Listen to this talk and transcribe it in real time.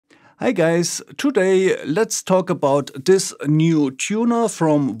Hi guys, today let's talk about this new tuner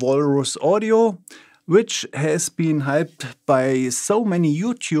from Walrus Audio, which has been hyped by so many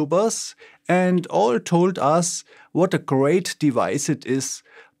YouTubers and all told us what a great device it is,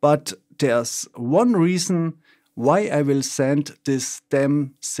 but there's one reason why I will send this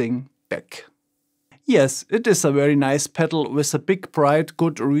damn thing back. Yes, it is a very nice pedal with a big, bright,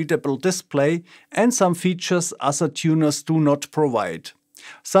 good readable display and some features other tuners do not provide,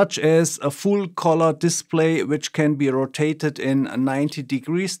 such as a full color display which can be rotated in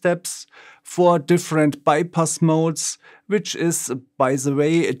 90-degree steps, 4 different bypass modes, which is, by the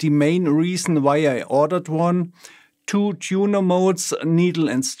way, the main reason why I ordered one, 2 tuner modes, needle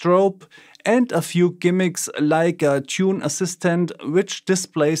and strobe, and a few gimmicks like a tune assistant which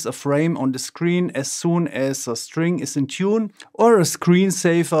displays a frame on the screen as soon as a string is in tune, or a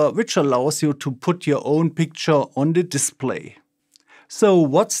screensaver which allows you to put your own picture on the display. So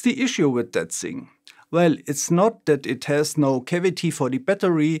what's the issue with that thing? Well, it's not that it has no cavity for the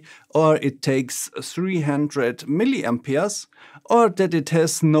battery, or it takes 300 milliamperes, or that it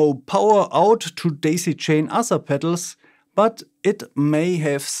has no power out to daisy chain other pedals, but it may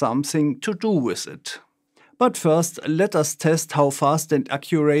have something to do with it. But first, let us test how fast and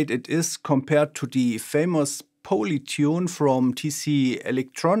accurate it is compared to the famous Polytune from TC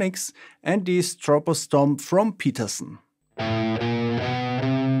Electronics and the Strobostomp from Peterson.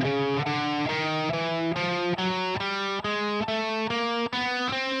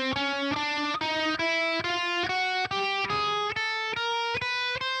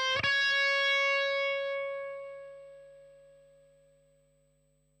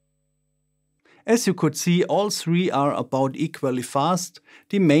 As you could see, all three are about equally fast.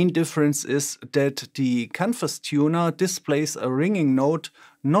 The main difference is that the canvas tuner displays a ringing note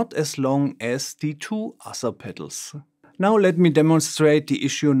not as long as the 2 other pedals. Now let me demonstrate the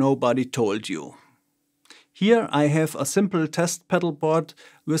issue nobody told you. Here I have a simple test pedal board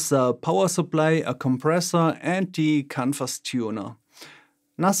with a power supply, a compressor and the canvas tuner.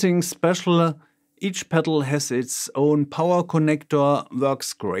 Nothing special, each pedal has its own power connector,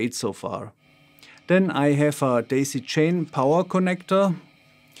 works great so far. Then I have a daisy chain power connector,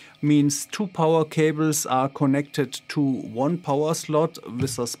 means 2 power cables are connected to 1 power slot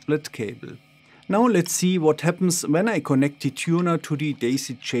with a split cable. Now let's see what happens when I connect the tuner to the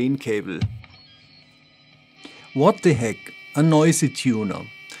daisy chain cable. What the heck, a noisy tuner.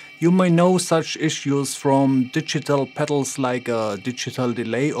 You may know such issues from digital pedals like a digital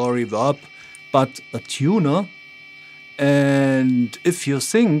delay or reverb, but a tuner? And if you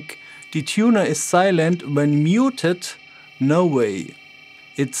think the tuner is silent when muted, no way,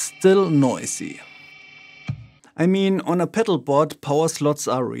 it's still noisy. I mean, on a pedal board power slots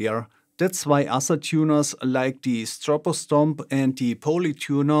are rare. That's why other tuners like the Strobostomp and the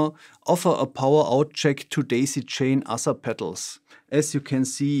Polytuner offer a power out jack to daisy chain other pedals. As you can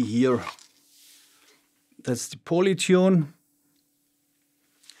see here, that's the Polytune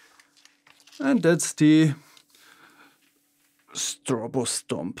and that's the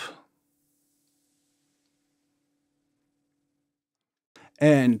Strobostomp.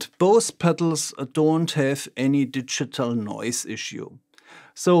 And both pedals don't have any digital noise issue.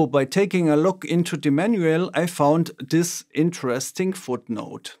 So by taking a look into the manual, I found this interesting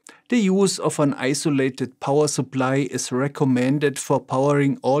footnote. The use of an isolated power supply is recommended for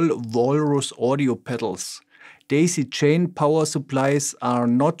powering all Walrus audio pedals. Daisy chain power supplies are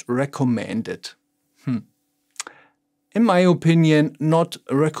not recommended. In my opinion, not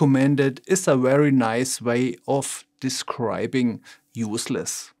recommended is a very nice way of describing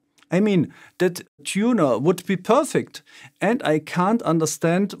useless. I mean, that tuner would be perfect, and I can't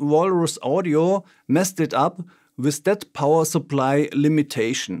understand Walrus Audio messed it up with that power supply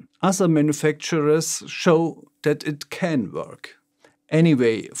limitation. Other manufacturers show that it can work.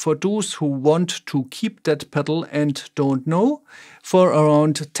 Anyway, for those who want to keep that pedal and don't know, for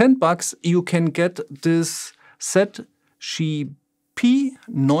around 10 bucks you can get this ZGP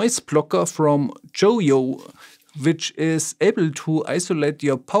noise blocker from Joyo, which is able to isolate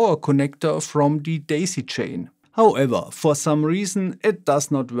your power connector from the daisy chain. However, for some reason it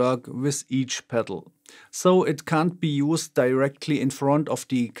does not work with each pedal. So it can't be used directly in front of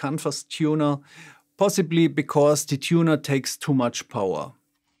the canvas tuner, possibly because the tuner takes too much power.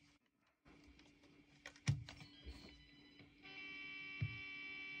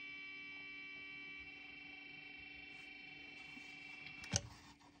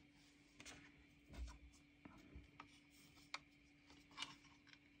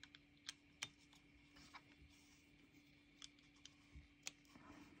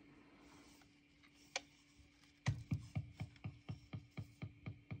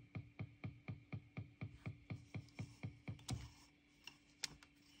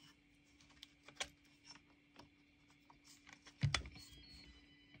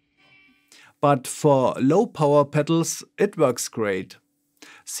 but for low power pedals it works great.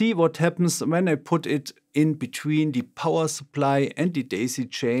 See what happens when I put it in between the power supply and the daisy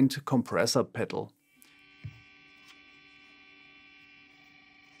chained compressor pedal.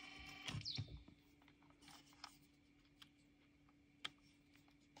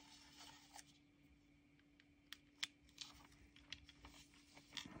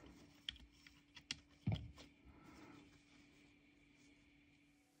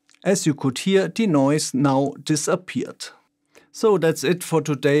 As you could hear, the noise now disappeared. So that's it for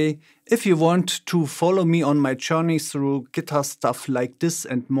today. If you want to follow me on my journey through guitar stuff like this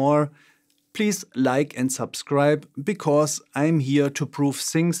and more, please like and subscribe, because I'm here to prove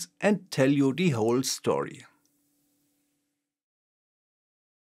things and tell you the whole story.